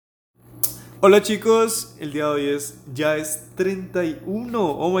Hola chicos, el día de hoy ya es 31.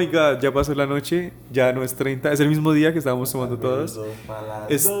 Oh my god, ya pasó la noche, ya no es 30, es el mismo día que estábamos tomando todos.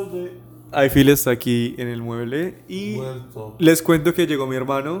 Ifill está aquí en el mueble y les cuento que llegó mi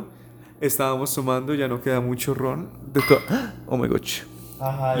hermano. Estábamos tomando, ya no queda mucho ron. Oh my gosh,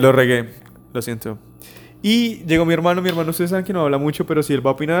 lo regué, lo siento. Y llegó mi hermano, ustedes saben que no habla mucho, pero si él va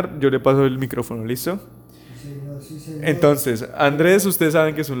a opinar, yo le paso el micrófono, ¿listo? Sí, entonces, Andrés, ustedes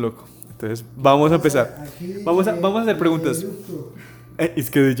saben que es un loco. Entonces, vamos a empezar. Vamos a hacer preguntas. Es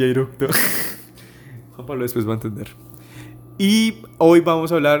que DJ Ructo. Juan Pablo después va a entender. Y hoy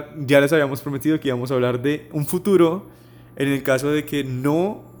vamos a hablar, ya les habíamos prometido que íbamos a hablar de un futuro en el caso de que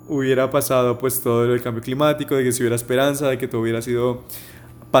no hubiera pasado pues todo el cambio climático, de que si hubiera esperanza, de que todo hubiera sido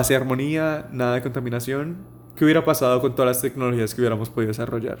paz y armonía, nada de contaminación. ¿Qué hubiera pasado con todas las tecnologías que hubiéramos podido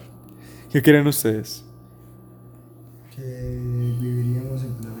desarrollar? ¿Qué creen ustedes? Que viviríamos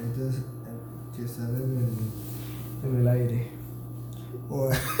en planetas que están en el aire o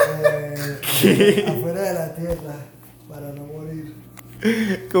afuera de la Tierra para no morir.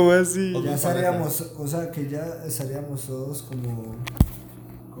 ¿Cómo así? Ya estaríamos, o sea, que ya estaríamos todos como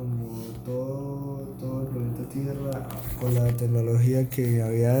todo el planeta Tierra con la tecnología que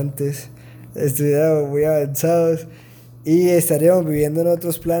había antes, estuviéramos muy avanzados y estaríamos viviendo en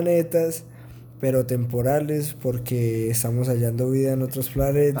otros planetas, pero temporales, porque estamos hallando vida en otros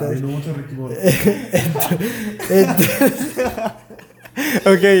planetas.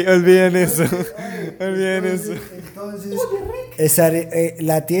 Ok, olviden eso. Entonces,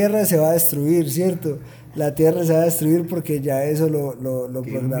 la Tierra se va a destruir, ¿cierto? La Tierra se va a destruir porque ya eso lo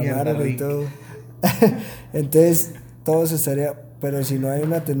programaron y todo. Entonces, todo se estaría... Pero si no hay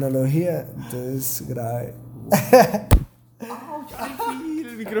una tecnología, entonces grave.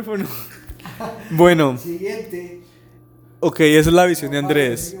 El micrófono. Bueno. Siguiente. Ok, esa es la visión de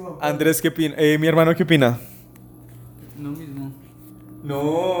Andrés. Andrés, ¿qué opina? Mi hermano, ¿qué opina? Lo mismo.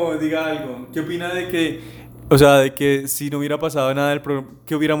 No, diga algo. ¿Qué opina de que, o sea, de que si no hubiera pasado nada del programa,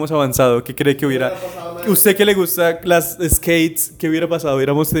 que hubiéramos avanzado? ¿Qué cree que hubiera? ¿Usted que le gusta las skates, qué hubiera pasado?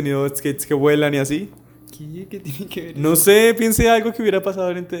 ¿Hubiéramos tenido skates que vuelan y así? ¿Qué tiene que ver? No sé, piense algo que hubiera pasado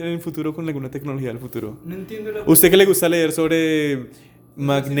en el futuro con alguna tecnología del futuro. No entiendo la... ¿Usted que le gusta leer sobre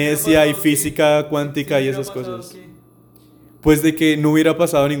magnesia y física cuántica y esas cosas? Pues de que no hubiera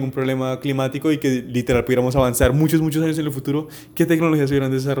pasado ningún problema climático y que literal pudiéramos avanzar muchos años en el futuro. ¿Qué tecnologías se hubieran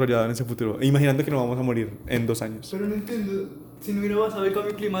desarrollado en ese futuro? Imaginando que no vamos a morir en 2 años. Pero no entiendo. Si no hubiera pasado el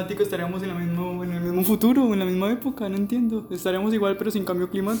cambio climático, estaríamos en el mismo futuro, en la misma época. No entiendo. Estaríamos igual, pero sin cambio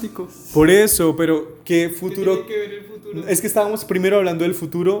climático. Por eso, pero ¿qué futuro? ¿Qué tiene que ver el futuro? Es que estábamos primero hablando del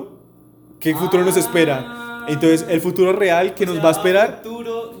futuro. ¿Qué futuro nos espera? Entonces, el futuro real que nos va a esperar.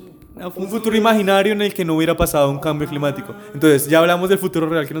 Un futuro imaginario en el que no hubiera pasado un cambio climático. Entonces, ya hablamos del futuro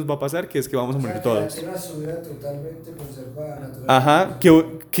real que nos va a pasar, que es que vamos a morir todos. La Tierra estuviera totalmente conservada naturalmente. Ajá,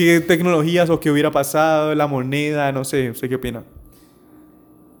 ¿qué tecnologías o qué hubiera pasado? La moneda, no sé, ¿usted qué opina?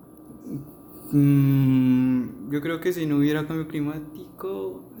 Yo creo que si no hubiera cambio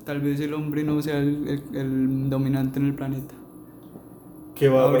climático, tal vez el hombre no sea el dominante en el planeta. ¿Qué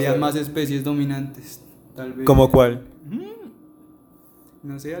va a pasar? Habría más especies dominantes, tal vez. ¿Cómo cuál?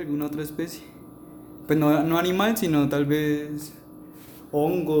 No sé, alguna otra especie. Pues no animal, sino tal vez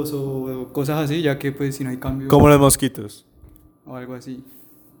hongos o cosas así, ya que pues si no hay cambio. Como los mosquitos. O algo así.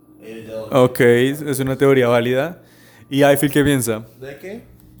 Ok, es una teoría válida. ¿Y Ifill qué piensa? ¿De qué?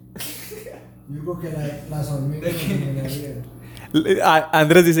 Yo digo que las hormigas dominarían.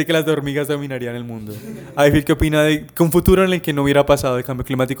 Andrés dice que las hormigas dominarían el mundo. Ifill, ¿qué opina de que un futuro en el que no hubiera pasado el cambio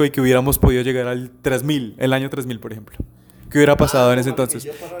climático y que hubiéramos podido llegar al 3000, el año 3000, por ejemplo? ¿Qué hubiera pasado en ese entonces?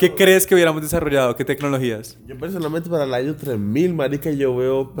 ¿Qué crees que hubiéramos desarrollado? ¿Qué tecnologías? Yo personalmente para el año 3000, marica, yo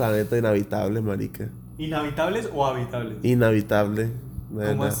veo planetas inhabitables, marica. ¿Inhabitables o habitables? Inhabitable.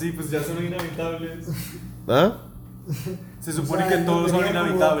 ¿Cómo así? Pues ya son inhabitables. ¿Ah? Se supone que todos son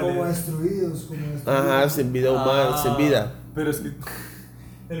inhabitables. Como destruidos. Ajá, sin vida humana, sin vida. Pero es que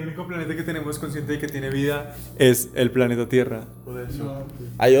el único planeta que tenemos consciente de que tiene vida es el planeta Tierra. Por eso.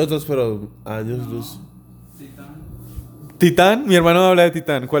 Hay otros, pero años luz. ¿Titán? Mi hermano habla de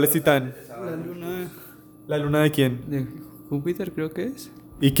Titán. ¿Cuál es Titán? La luna ¿La luna de quién? de Júpiter, creo que es.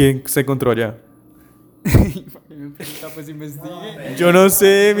 ¿Y quién se encontró allá? Me pregunta, pues investigue. Yo no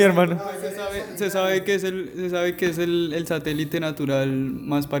sé, mi hermano. Se sabe que es el satélite natural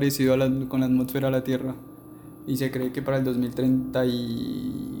más parecido con la atmósfera a la Tierra. Y se cree que para el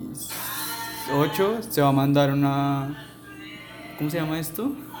 2038 se va a mandar una... ¿Cómo se llama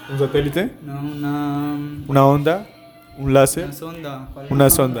esto? ¿Un satélite? No, ¿Una onda? ¿Un láser? una sonda. Una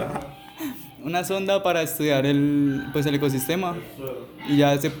sonda. una sonda para estudiar el ecosistema. Y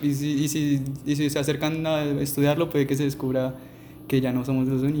ya si se acercan a estudiarlo, puede que se descubra que ya no somos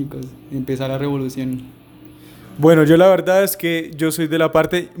los únicos. Empieza la revolución. Bueno, yo la verdad es que yo soy de la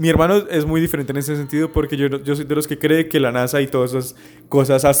parte... Mi hermano es muy diferente en ese sentido porque yo soy de los que cree que la NASA y todas esas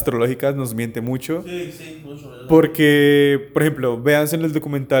cosas astrológicas nos miente mucho. Sí, mucho. Porque, por ejemplo, véanse en el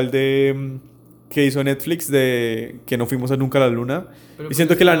documental que hizo Netflix de que no fuimos nunca a la Luna. Y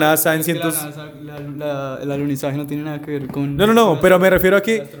siento que la NASA en cientos... El alunizaje no tiene nada que ver con... No, pero me refiero a la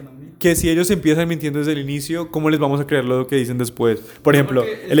que astronomía. si ellos empiezan mintiendo desde el inicio, ¿cómo les vamos a creer lo que dicen después? Por ejemplo,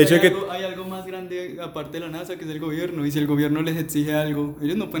 el hecho de que... Hay algo más grande aparte de la NASA, que es el gobierno. Y si el gobierno les exige algo,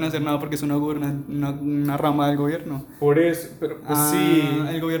 ellos no pueden hacer nada porque es una rama del gobierno. Por eso, pero pues sí...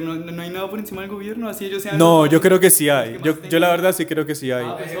 El gobierno, no hay nada por encima del gobierno, así ellos sean... No, yo creo que sí hay. Yo la verdad sí creo que sí hay.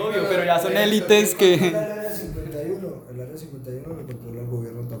 Pues obvio, pero ya son élites que... El área 51 lo controla el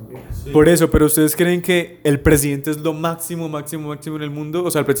gobierno también. Sí. Por eso, pero ¿ustedes creen que el presidente es lo máximo en el mundo?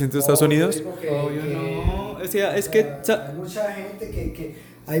 O sea, el presidente de Estados Unidos. Obvio no. O sea, es que... Hay mucha gente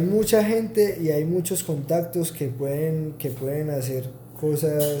hay mucha gente y hay muchos contactos que pueden hacer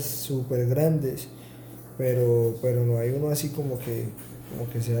cosas súper grandes, pero no hay uno así como que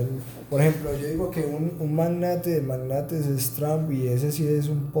sean... Por ejemplo, yo digo que un magnate de magnates es Trump, y ese sí es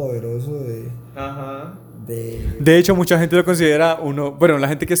un poderoso de... Ajá. De hecho, mucha gente lo considera uno... Bueno, la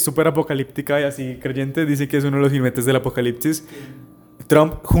gente que es súper apocalíptica y así creyente dice que es uno de los jinetes del apocalipsis.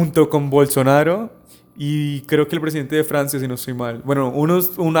 Trump junto con Bolsonaro y creo que el presidente de Francia, si no estoy mal. Bueno,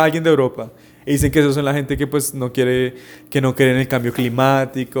 alguien de Europa. Y dicen que esos son la gente que pues no cree en el cambio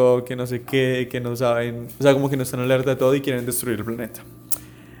climático, que no sé qué, que no saben... O sea, como que no están alerta de todo y quieren destruir el planeta.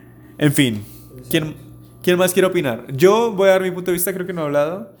 En fin, ¿quién más quiere opinar? Yo voy a dar mi punto de vista, creo que no he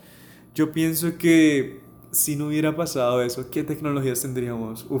hablado. Yo pienso que si no hubiera pasado eso, ¿qué tecnologías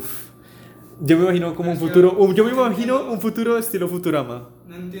tendríamos? Yo me imagino como un futuro... yo me imagino un futuro estilo Futurama.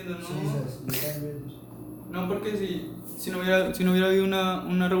 No entiendo, no, porque si no hubiera habido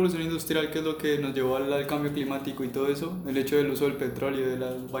una revolución industrial, que es lo que nos llevó al cambio climático y todo eso, el hecho del uso del petróleo, de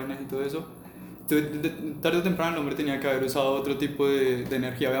las vainas y todo eso, tarde o temprano el hombre tenía que haber usado otro tipo de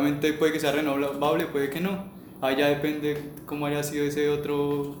energía. Obviamente puede que sea renovable, puede que no. Ahí ya depende cómo haya sido ese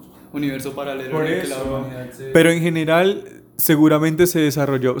otro universo paralelo. Por en el que la eso. humanidad Pero en general seguramente se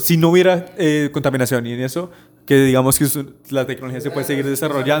desarrolló. Si no hubiera contaminación y en eso, que digamos que la tecnología se puede seguir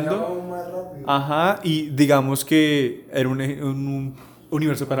desarrollando. Ajá, y digamos que era un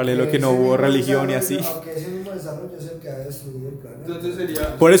universo paralelo que no hubo religión y así. Aunque ese mismo desarrollo es el que ha destruido el planeta. Entonces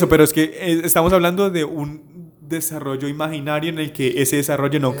sería... Por eso, pero es que estamos hablando de un desarrollo imaginario en el que ese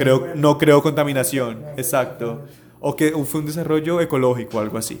desarrollo no creó contaminación. Exacto. O que fue un desarrollo ecológico,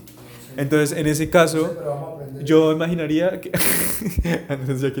 algo así. Entonces, en ese caso, yo imaginaría que...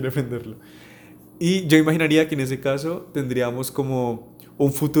 Andrés ya quiere aprenderlo. Y yo imaginaría que en ese caso tendríamos como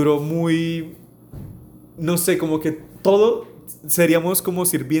un futuro muy... No sé, como que todo seríamos como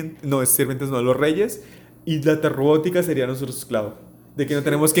sirvientes, no, los reyes, y la robótica sería nuestro esclavo. De que no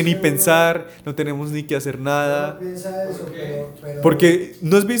tenemos que ni pensar, no tenemos ni que hacer nada. No piensa eso, pero... Porque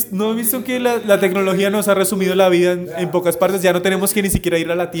 ¿no has visto que la tecnología nos ha resumido la vida en pocas partes? Ya no tenemos que ni siquiera ir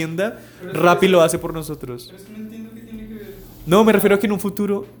a la tienda, Rappi lo hace por nosotros. Pero es que no entiendo qué tiene que ver. No, me refiero a que en un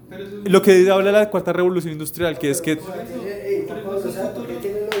futuro, lo que habla la cuarta revolución industrial, que es que... ¿Por qué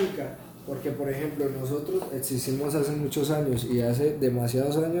tiene lógica? Porque, por ejemplo, nosotros existimos hace muchos años, y hace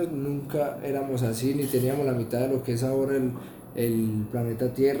demasiados años nunca éramos así, ni teníamos la mitad de lo que es ahora el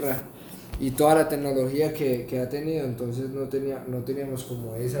planeta Tierra y toda la tecnología que ha tenido. Entonces no teníamos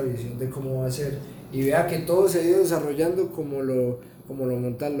como esa visión de cómo va a ser, y vea que todo se ha ido desarrollando como lo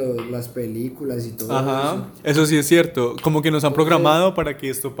montan las películas y todo. Ajá, eso sí es cierto, como que nos han programado para que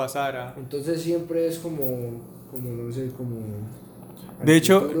esto pasara. Entonces siempre es como no sé, como... De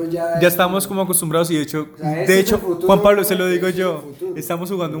hecho, ya estamos como acostumbrados, y de hecho, Juan Pablo, se lo digo yo, estamos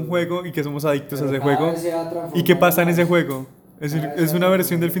jugando un juego y que somos adictos a ese juego. ¿Y qué pasa en ese juego? Es una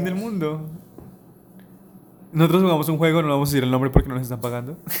versión del fin del mundo. Nosotros jugamos un juego, no vamos a decir el nombre porque no nos están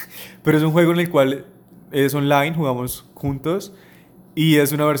pagando, pero es un juego en el cual es online, jugamos juntos, y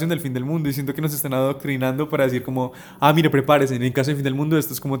es una versión del fin del mundo, y siento que nos están adoctrinando para decir como, mire, prepárese, en el caso del fin del mundo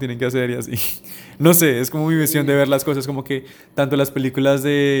esto es como tienen que hacer y así. No sé, es como mi visión de ver las cosas, como que tanto las películas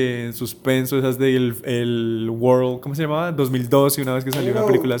de suspenso, esas de el World, ¿cómo se llamaba? 2012, una vez que salió una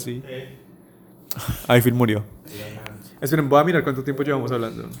película así. Ifill murió. Esperen, voy a mirar cuánto tiempo llevamos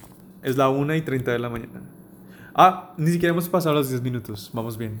hablando. Es la 1:30 de la mañana. Ni siquiera hemos pasado los 10 minutos,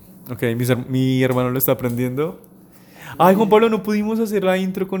 vamos bien. Ok, mi hermano lo está aprendiendo. Juan Pablo, no pudimos hacer la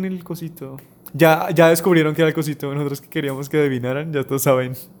intro con el cosito. Ya descubrieron que era el cosito. Nosotros que queríamos que adivinaran, ya todos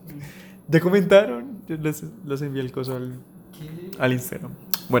saben. ¿Ya comentaron? Yo les envié el coso al Instagram.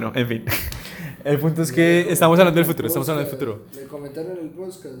 Bueno, en fin. El punto es que estamos hablando del futuro. Estamos hablando del futuro. ¿Le comentaron el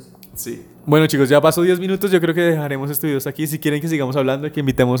podcast? Sí. Bueno, chicos, ya pasó 10 minutos. Yo creo que dejaremos este video hasta aquí. Si quieren que sigamos hablando, que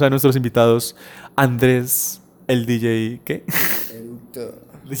invitemos a nuestros invitados Andrés, el DJ, ¿qué? Eructo.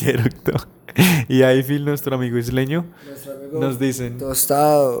 DJ Eructo. Y a Ifill, nuestro amigo isleño. Nuestro amigo Nos dicen.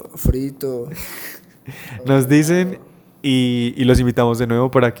 Tostado, frito. Nos dicen y los invitamos de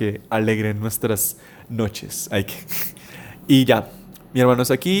nuevo para que alegren nuestras noches. Y ya. Mi hermano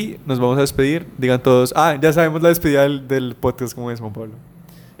está aquí, nos vamos a despedir. Digan todos, ya sabemos la despedida del podcast, ¿cómo es, Juan Pablo?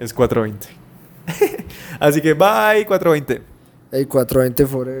 Es 4:20. Así que bye, 4:20. Ey, 420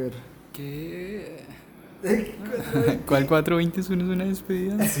 forever. ¿Qué? ¿Cuál 420 es una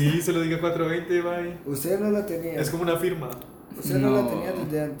despedida? Sí, se lo diga 4:20, bye. Usted no la tenía. Es como una firma. Usted no la tenía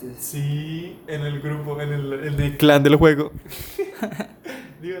desde antes. Sí, en el grupo, en el clan del juego.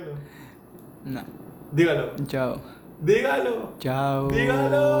 Dígalo. No. Dígalo. Chao. Dígalo. Chao.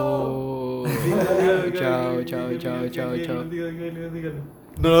 Dígalo. Chao, chao, chao, chao, chao. Dígalo.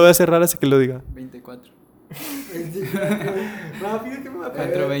 No lo voy a cerrar hasta que lo diga. 24. Rápido que me va a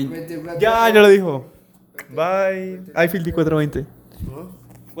 4:20. Ya lo dijo. Bye. I feel the 4:20.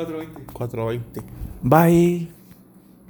 4:20. 4:20. Bye.